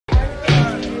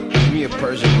me a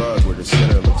Persian rug where the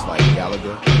center looks like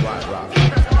Gallagher. Rock.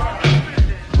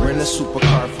 Rent a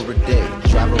supercar for a day.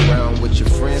 Drive around with your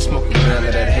friends, smoke a gram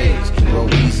of that haze.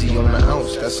 Roll easy on the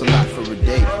ounce, that's a lot for a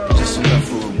day. Just enough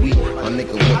for a week, my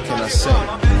nigga, what can I say?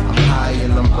 I'm high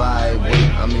and I'm by, wait,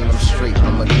 I mean I'm straight.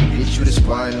 I'ma get you this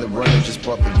wine, the runner just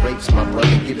bought the grapes. My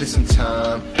brother, give it some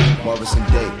time, Morrison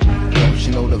Day. Don't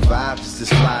you know the vibes, it's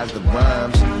just flies, the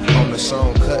rhymes. On the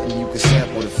song cutting, you can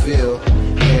sample the feel.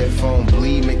 Headphone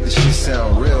bleed, make the shit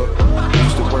sound real.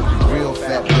 Used to work the grill,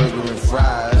 fat burger and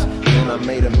fries. Then I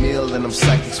made a meal and them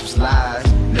psychics was lies.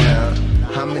 Now,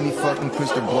 how many fucking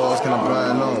crystal balls can I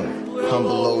blind on?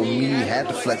 Humble old me, had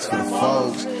to flex for the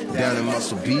folks. Down in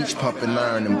Muscle Beach, pumping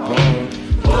iron and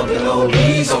bone. Bumping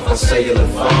oldies off my cellular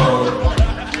phone.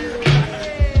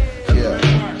 Yeah,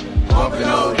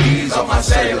 Bumping oldies off my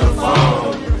cellular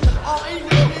phone.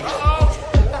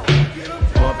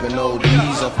 bumping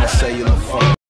oldies off my cellular phone.